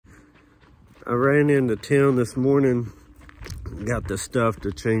I ran into town this morning, got the stuff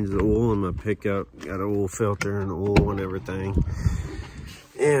to change the oil in my pickup, got an oil filter and oil and everything.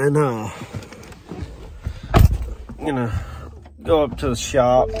 And I'm gonna go up to the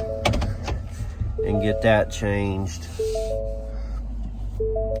shop and get that changed.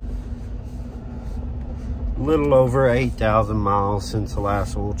 A little over 8,000 miles since the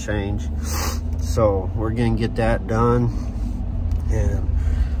last oil change. So we're gonna get that done, and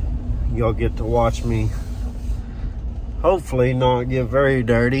y'all get to watch me hopefully not get very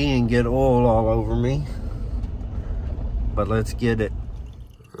dirty and get oil all over me. But let's get it.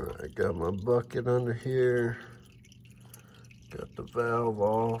 I got my bucket under here, got the valve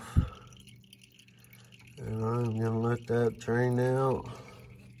off, and I'm gonna let that drain out,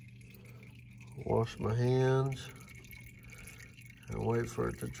 wash my hands, and wait for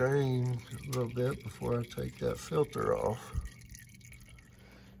it to drain a little bit before I take that filter off.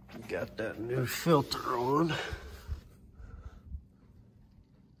 Got that new filter on. Right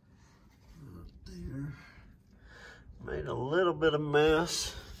there. Made a little bit of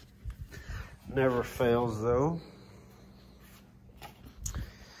mess. Never fails though.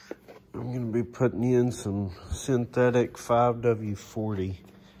 I'm gonna be putting in some synthetic 5W40.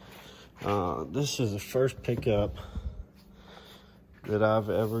 This is the first pickup that I've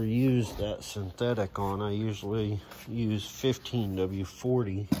ever used that synthetic on. I usually use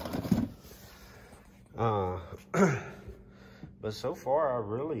 15W40. But so far I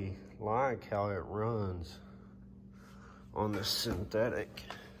really like how it runs on the synthetic.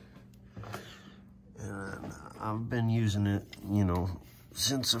 And I've been using it, you know,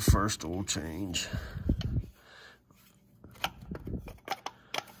 since the first oil change.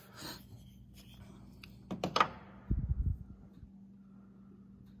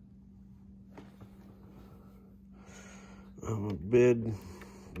 I'm a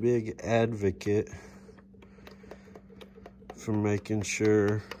big advocate for making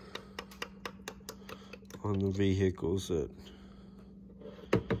sure on the vehicles that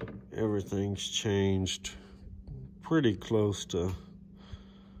everything's changed pretty close to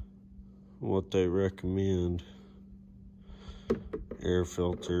what they recommend. Air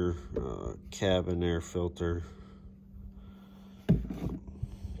filter, cabin air filter,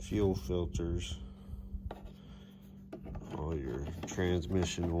 fuel filters, all your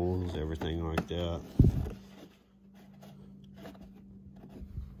transmission oils, everything like that.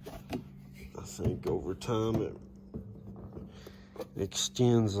 I think over time it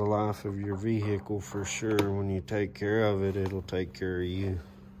extends the life of your vehicle for sure. When you take care of it, it'll take care of you.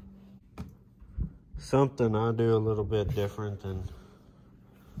 Something I do a little bit different than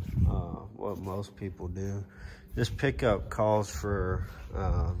what most people do. This pickup calls for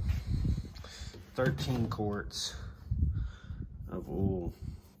 13 quarts of oil,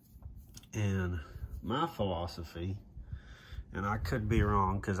 and my philosophy, and I could be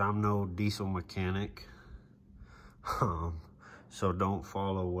wrong because I'm no diesel mechanic, so don't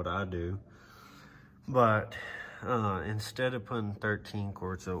follow what I do, but instead of putting 13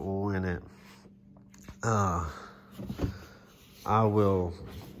 quarts of oil in it, I will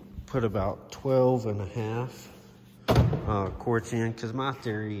put about 12.5 quarts in, because my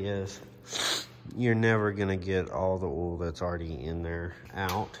theory is you're never gonna get all the oil that's already in there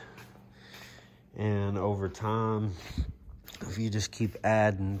out. And over time, if you just keep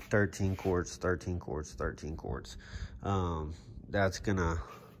adding 13 quarts, 13 quarts, 13 quarts, that's gonna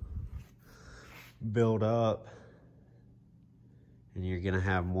build up, and you're gonna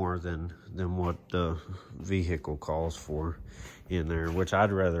have more than what the vehicle calls for in there, which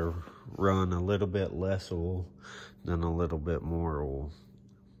I'd rather run a little bit less oil than a little bit more oil.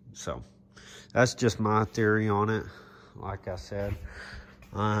 So that's just my theory on it. Like I said,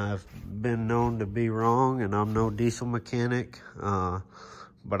 I've been known to be wrong, and I'm no diesel mechanic,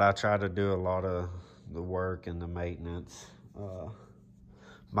 but I try to do a lot of the work and the maintenance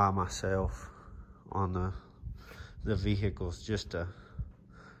by myself on the vehicles, just to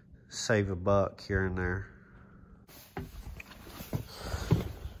save a buck here and there.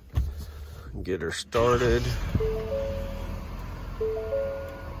 Get her started.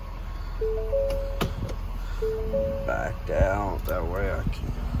 Backed out, that way I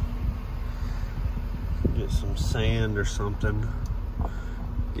can get some sand or something,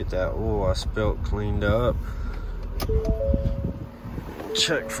 get that oil I spilt cleaned up,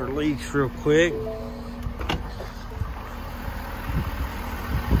 check for leaks real quick.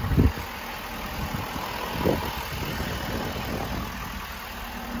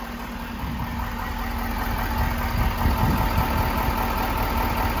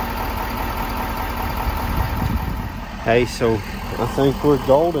 Hey, so I think we're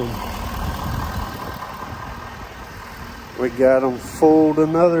golden. we got them fooled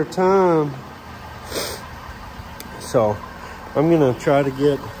another time. So I'm gonna try to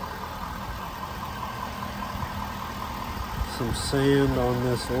get some sand on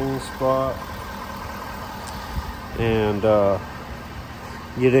this little spot and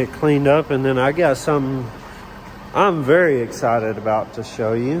get it cleaned up, and then I got something I'm very excited about to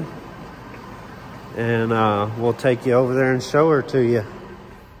show you, and we'll take you over there and show her to you.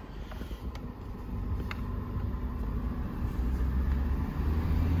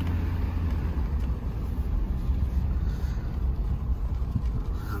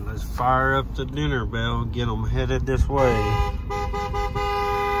 Let's fire up the dinner bell and get them headed this way.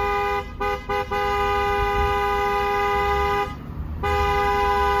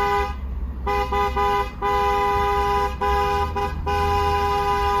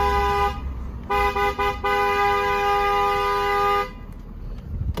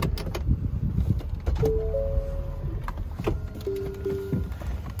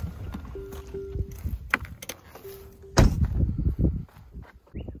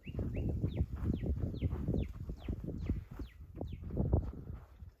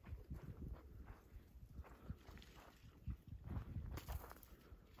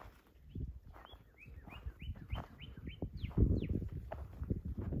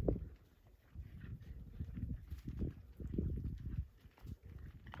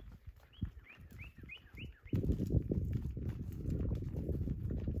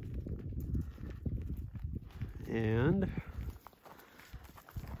 And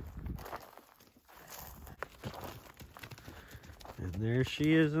there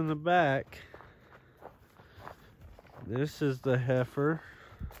she is in the back. This is the heifer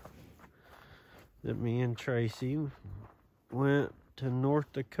that me and Tracy went to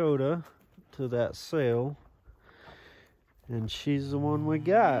North Dakota to that sale, and she's the one we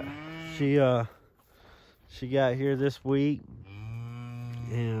got. She got here this week,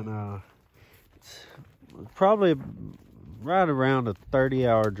 and it's probably right around a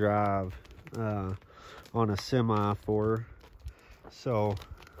 30-hour drive on a semi for her. So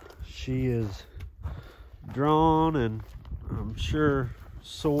she is drawn and I'm sure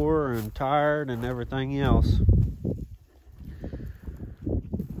sore and tired and everything else.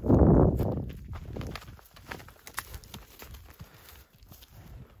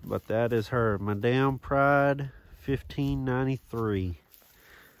 But that is her, Madame Pride 1593.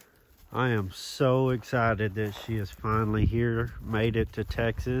 I am so excited that she is finally here, made it to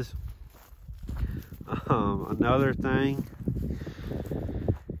Texas. Another thing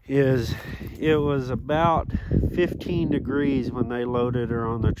is, it was about 15 degrees when they loaded her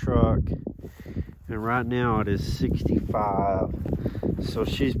on the truck, and right now it is 65. So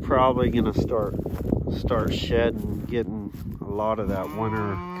she's probably gonna start shedding, getting a lot of that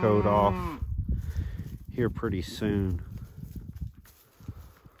winter coat off here pretty soon.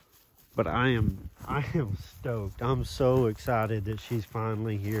 But I am stoked. I'm so excited that she's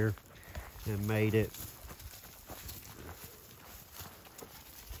finally here and made it.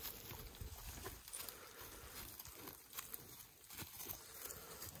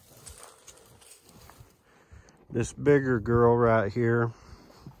 This bigger girl right here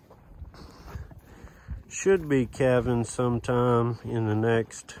should be calving sometime in the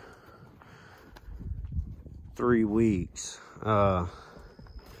next 3 weeks.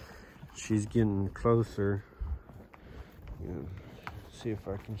 She's getting closer. See if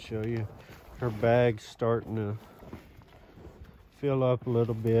I can show you. Her bag's starting to fill up a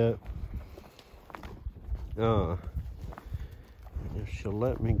little bit. If she'll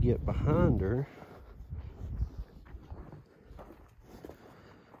let me get behind her.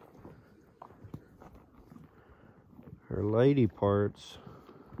 Her lady parts,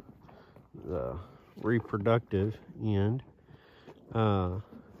 the reproductive end, are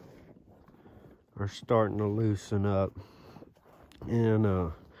starting to loosen up.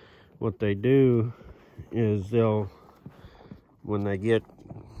 And what they do is they'll, when they get,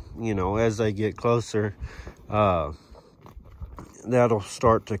 as they get closer, that'll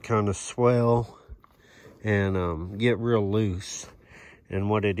start to kind of swell and get real loose. And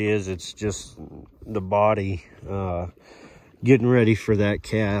what it is, it's just the body getting ready for that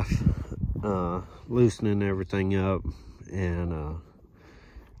calf, loosening everything up. And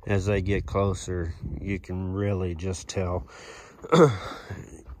as they get closer, you can really just tell.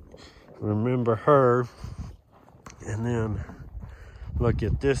 Remember her. And then look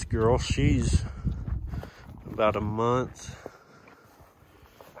at this girl. She's about a month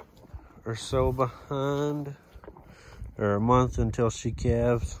or so behind, or a month until she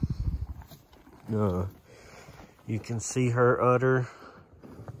calves. You can see her udder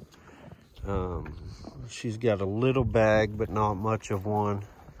She's got a little bag, but not much of one.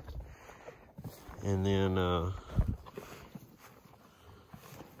 And then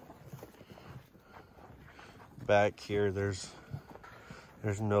back here, there's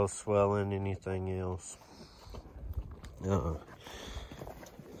no swelling, anything else.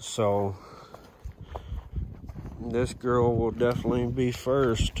 So this girl will definitely be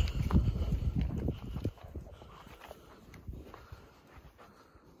first.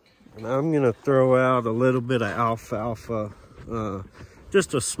 And I'm gonna throw out a little bit of alfalfa,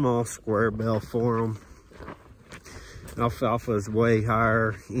 just a small square bale for them. Alfalfa is way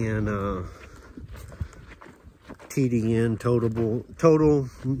higher in TDN, total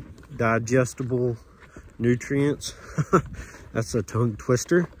digestible nutrients. That's a tongue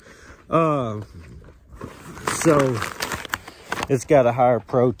twister. So it's got a higher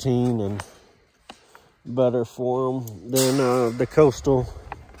protein and butter for them than the coastal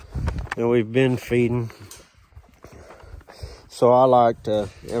that we've been feeding. So I like to,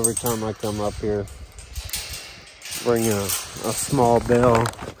 every time I come up here, bring a small bale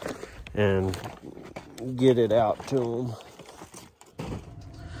and get it out to them.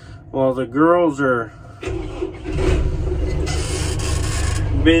 While the girls are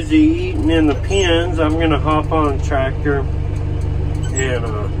busy eating in the pens, I'm gonna hop on a tractor and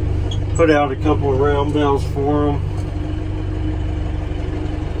put out a couple of round bales for them.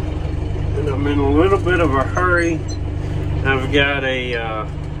 And I'm in a little bit of a hurry. I've got a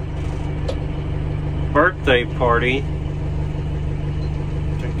birthday party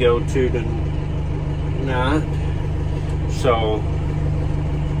to go to tonight, so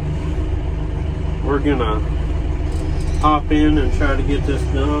we're gonna hop in and try to get this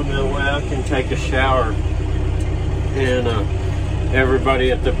done. That way I can take a shower and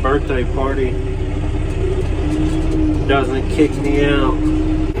everybody at the birthday party doesn't kick me out.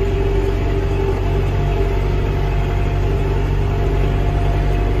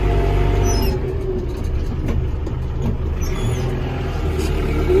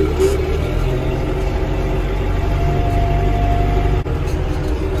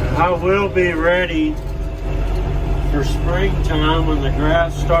 I will be ready for springtime when the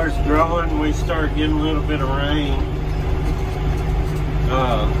grass starts growing. We start getting a little bit of rain.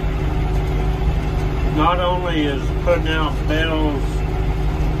 Not only is putting out bales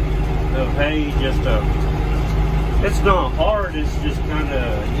of hay it's not hard, it's just kind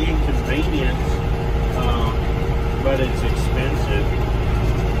of inconvenient, but it's expensive.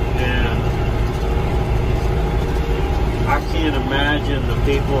 And I can't imagine the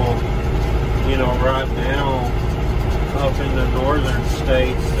people, you know, right now up in the northern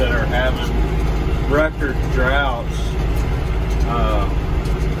states that are having record droughts,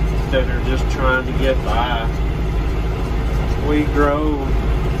 that are just trying to get by. We grow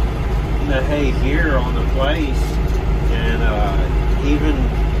the hay here on the place, and even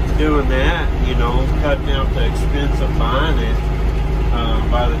doing that, you know, cutting out the expense of buying it,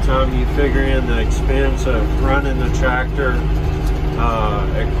 by the time you figure in the expense of running the tractor,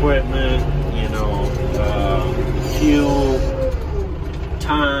 equipment, you know, fuel,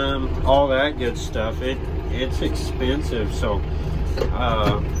 time, all that good stuff, it's expensive. So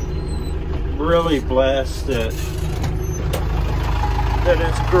really blessed that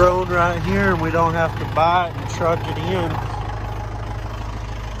it's grown right here and we don't have to buy it and truck it in.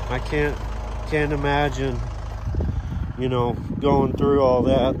 I can't imagine, you know, going through all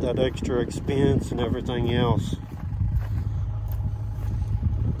that extra expense and everything else.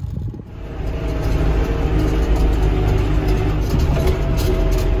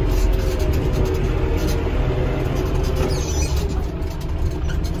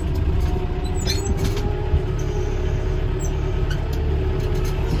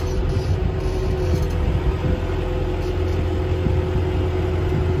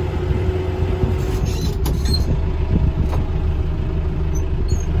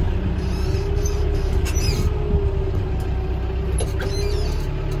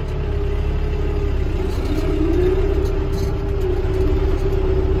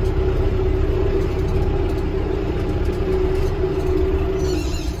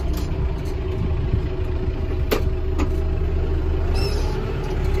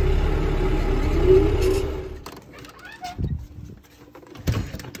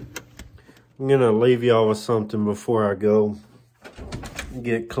 I'm gonna leave y'all with something before I go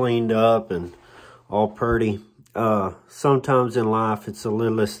get cleaned up and all pretty. Sometimes in life, it's the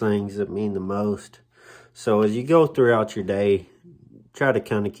littlest things that mean the most. So as you go throughout your day, try to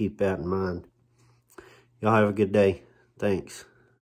kind of keep that in mind. Y'all have a good day. Thanks.